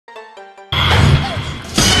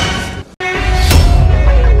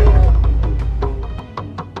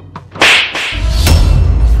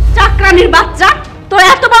চাকরানির বাচ্চা, তোর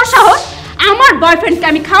এত বড় সাহস! আমার বয়ফ্রেন্ডকে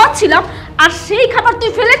আমি খাওয়াচ্ছিলাম আর সেই খাবার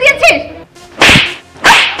তুই ফেলে দিয়েছিস।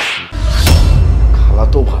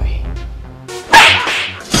 খালাতো ভাই,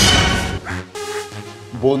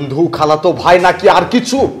 বন্ধু খালাতো ভাই নাকি আর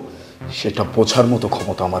কিছু, সেটা বোঝার মতো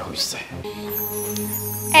ক্ষমতা আমার হয়েছে।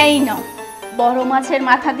 এই নাও, বড় মাছের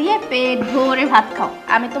মাথা দিয়ে পেট ভরে ভাত খাও।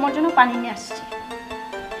 আমি তোমার জন্য পানি নিয়ে আসছি।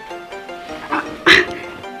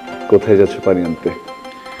 কোথায় যাচ্ছ পানি আনতে?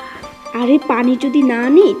 আরে পানি যদি না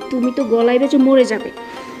আনি তুমি তো গলায় বেজে মরে যাবে।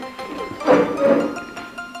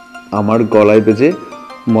 আমার গলায় বেজে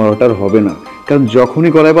মরাটার হবে না, কারণ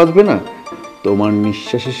যখনই গলায় বাজবে না তোমার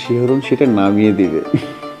নিঃশ্বাসের শিহরণ সেটা নামিয়ে দিবে।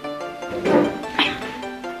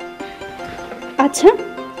 আচ্ছা,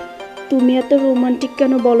 তুমি এত রোমান্টিক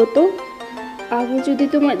কেন বলো তো? আগে যদি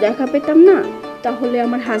তোমার দেখা পেতাম না, তাহলে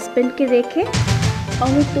আমার হাজবেন্ডকে রেখে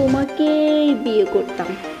আমি তোমাকেই বিয়ে করতাম।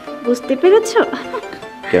 বুঝতে পেরেছ?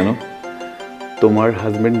 কেন? তোমার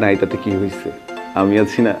হাজবেন্ড নাই তাতে কি হয়েছে? আমি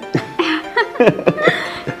আছি না।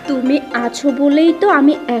 তুমি আছো বলেই তো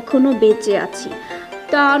আমি এখনো বেঁচে আছি,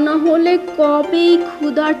 তা না হলে কবেই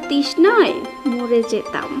ক্ষুধার তৃষ্ণায় মরে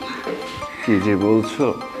যেতাম। কি যে বলছো!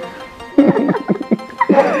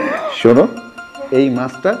 শোনো, এই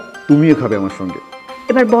মাছটা তুমিও খাবে আমার সঙ্গে।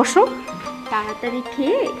 এবার বসো, তাড়াতাড়ি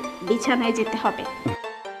খেয়ে বিছানায় যেতে হবে।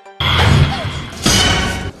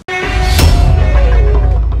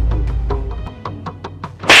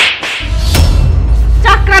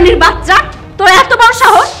 চাকরানির বাচ্চা, তোর এত বড়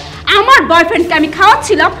সাহস! আমার বয়ফ্রেন্ডকে আমি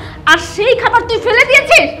খাওয়াচ্ছিলাম আর সেই খাবার তুই ফেলে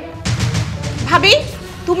দিয়েছিস। ভাবি,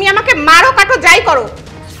 তুমি আমাকে মারো কাটো যাই করো,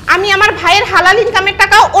 আমি আমার ভাইয়ের হালাল ইনকামের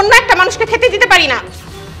টাকা অন্য একটা মানুষকে খেতে দিতে পারি না।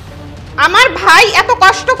 আমার ভাই এত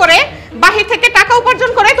কষ্ট করে বাহির থেকে টাকা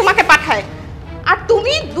উপার্জন করে তোমাকে পাঠায়, আর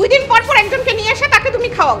তুমি 2 দিন পর পর একজনকে নিয়ে এসে তাকে তুমি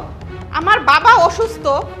খাওয়াও। আমার বাবা অসুস্থ,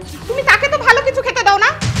 তুমি তাকে তো ভালো কিছু খেতে দাও না।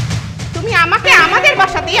 তুমি আমাকে আমাদের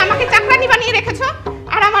বাসাতেই আমাকে চাকরানি বানিয়ে রেখেছো,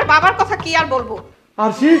 আর আমার বাবার কথা কি আর বলবো।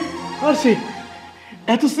 আরশি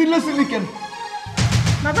এত সিরিয়াসলি কেন?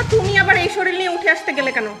 বাবা, তুমি আবার এই শরীর নিয়ে উঠে আসতে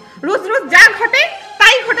গেলে কেন? রোজ রোজ যা ঘটে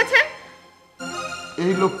তাই ঘটেছে।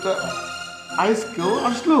 এই লোকটা আজকেও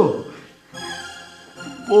আসলো?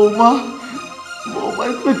 বৌমা,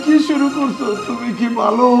 এগুলো কি শুরু করছো? তুমি কি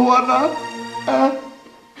ভালো হওয়া না?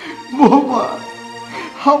 বৌমা,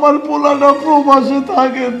 আমার পোলাটা প্রবাসে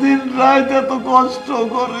থাকে, দিন রাত এত কষ্ট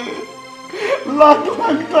করে, লাখ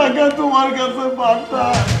লাখ টাকা তোমার কাছে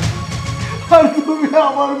পাঠায়, আর তুমি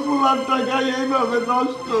আমার পোলার টাকা এইভাবে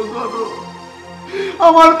নষ্ট করো।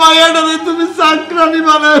 আমার মায়াটারে তুমি চাকরানি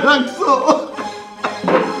বানায় রাখছো।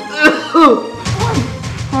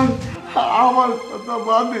 আমার কথা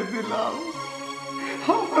বাদে দিলাম,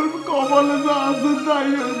 আমার কপালে যা আছে তাই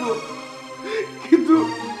হইব,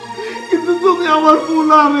 কিন্তু তুমি আমার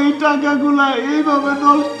পোলার এই টাকাগুলা এইভাবে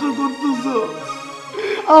নষ্ট করতেছো,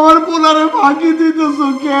 আমার পোলারে ফাঁকি দিতেছো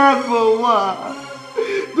কেন বৌমা?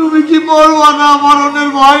 তুমি কি মরবা না? মরণের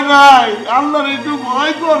ভয় নাই? আল্লাহর একটু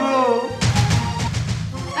ভয় করো।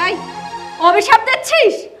 এই অভিশাপ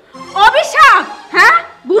দিচ্ছিস? অভিশাপ? হ্যাঁ,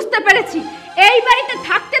 বুঝতে পেরেছি। এই বাড়িতে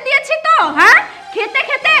থাকতে দিয়েছি তো, হ্যাঁ, খেতে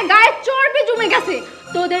খেতে গায়ে চর্বি জমে গেছে।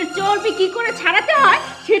 তোদের চর্বি কি করে ছাড়াতে হয়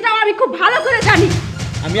সেটাও আমি খুব ভালো করে জানি।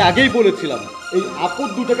 আমি আগেই বলেছিলাম এই আপদ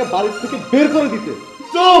দুটাকে বাড়ির থেকে বের করে দিতে।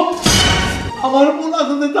 চুপ! আমার পোলা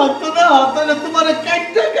যদি থাকতো না তাহলে তোমার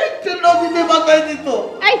কাইটটা নদীতে বাঁধাই দিত।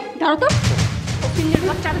 এই ধরো তো, ওপিনিয়ন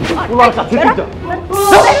বাচ্চাটা ধর। পোলার কাছে দিতে।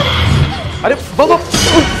 আরে বাবা,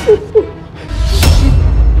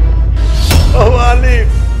 আলিফ,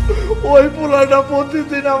 ওই পোলাটা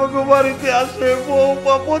প্রতিদিন আমাকে বাড়িতে আসে,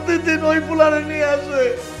 বৌমা প্রতিদিন ওই পোলারে নিয়ে আসে।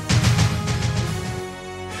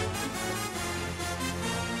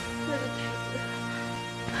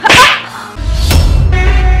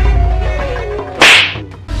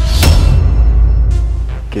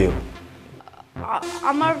 কেউ?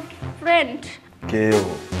 আমার ফ্রেন্ড। কেউ?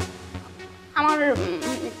 আমার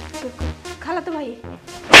খালাতো ভাই।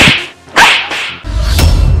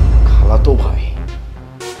 খালাতো ভাই?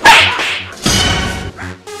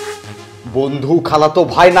 বন্ধু খালাতো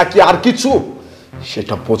ভাই নাকি আর কিছু,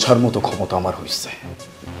 সেটা বোঝার মতো ক্ষমতা আমার হয়েছে।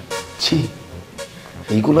 ছি,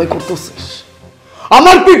 এইগুলাই করতেছিস?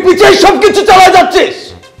 আমার পিঠ পিছে সবকিছু চালা যাচ্ছিস?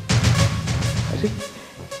 আরে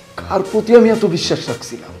কার প্রতি আমি এত বিশ্বাস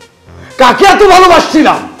রাখছিলাম, কাকে এত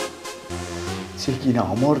ভালোবাসছিলাম, সে কিনা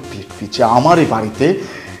আমার পিঠ পিছে আমার এই বাড়িতে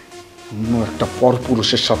অন্য একটা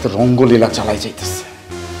পরপুরুষের সাথে রঙ্গলীলা চালাই যাইতেছে।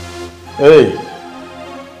 এই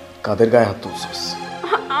কাদের গায়ে হাত তুলছিস?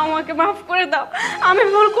 আমাকে মাফ করে দাও, আমি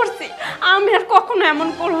ভুল করছি, আমি আর কখনো এমন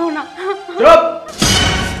করবো না। চুপ!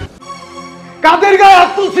 কাদের গায়ে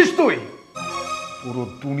হাত তুলছিস তুই? পুরো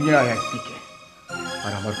দুনিয়া একদিকে,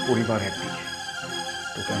 আর আমার পরিবার একদিকে।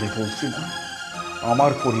 তোকে আমি বলছি না,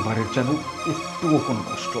 আমার পরিবারের যেন একটুও কোনো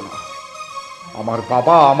কষ্ট না হয়। আমার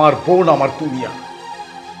বাবা, আমার বোন, আমার দুনিয়া,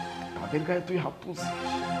 তাদের গায়ে তুই হাত তুলছিস।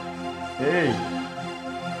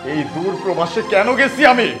 এই দূর প্রবাসে কেন গেছি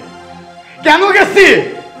আমি? কেন গেছি?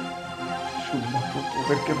 শুধুমাত্র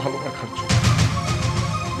তোদেরকে ভালো রাখার জন্য।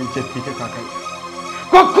 নিজের দিকে তাকাই,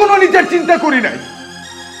 কখনো নিজের চিন্তা করি নাই।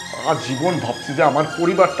 জীবন ভাবছি যে আমার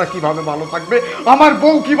পরিবারটা কিভাবে ভালো থাকবে, আমার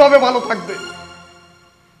বউ কিভাবে ভালো থাকবে।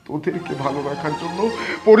 তোদেরকে ভালো রাখার জন্য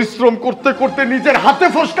পরিশ্রম করতে করতে নিজের হাতে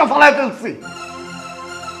ফসকা ফালায় ফেলছি।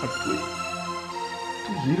 আর তুই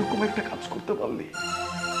এরকম একটা কাজ করতে পারলি?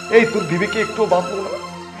 এই তোর বিবেকে একটু বাঁধলো না?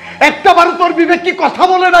 একটা বারো তোর বিবেক কি কথা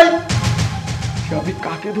বলে নাই? আমি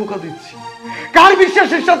কাকে ধোকা দিচ্ছি, কার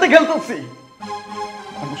বিশ্বাসের সাথে খেলতেছি?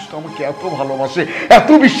 মানুষটা আমাকে এত ভালোবাসে, এত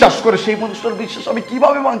বিশ্বাস করে, সেই মানুষটার বিশ্বাস আমি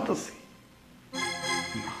কিভাবে ভাঙতেছি?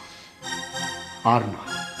 আর না,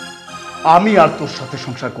 আমি আর তোর সাথে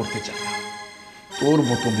সংসার করতে চাই না। তোর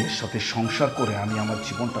মতো মেয়ের সাথে সংসার করে আমি আমার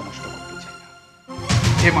জীবনটা নষ্ট করতে চাই না।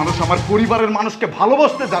 এ মানুষ আমার পরিবারের মানুষকে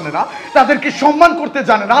ভালোবাসতে জানে না, তাদেরকে সম্মান করতে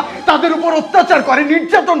জানে না, তাদের উপর অত্যাচার করে,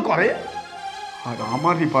 নির্যাতন করে। আর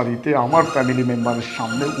আমারই বাড়িতে আমার ফ্যামিলি মেম্বারের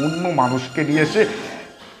সামনে অন্য মানুষকে নিয়ে এসে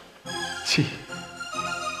ছি।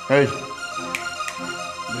 এই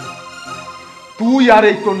তুই আর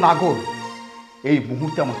এই তোর নাগর এই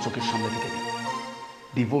মুহূর্তে আমার চোখের সামনে থেকে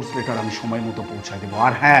ডিভোর্স লেটার আমি সময় মতো পৌঁছায় দেবো।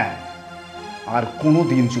 আর হ্যাঁ, আর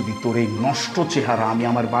কোনোদিন যদি তোর এই নষ্ট চেহারা আমি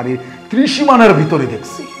আমার বাড়ির ত্রিসীমানার ভিতরে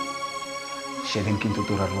দেখছি, সেদিন কিন্তু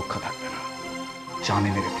তোর আর রক্ষা থাকবে না। জানে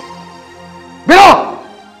মেরে ফেল, বেরো।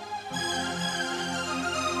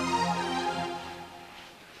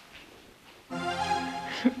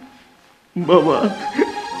 বাবা,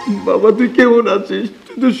 বাবা তুই কেমন আছিস?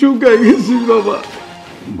 তুই তো শুকাই গেছিস বাবা।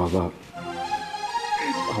 বাবা,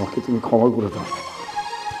 আমাকে তুমি ক্ষমা করে দাও।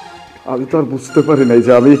 আমি তো আর বুঝতে পারি নাই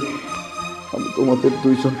যে আমি তোমাদের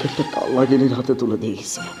দুইজনকে একটা কাল্লাগিনীর হাতে তুলে দিয়ে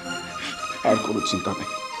গেছিলাম। আর কোনো চিন্তা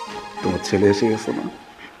নেই, তোমার ছেলে এসে গেছে না,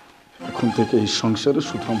 এখন থেকে এই সংসারে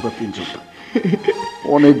শুধু আমরা তিনজনটা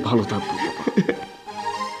অনেক ভালো থাকবো বাবা।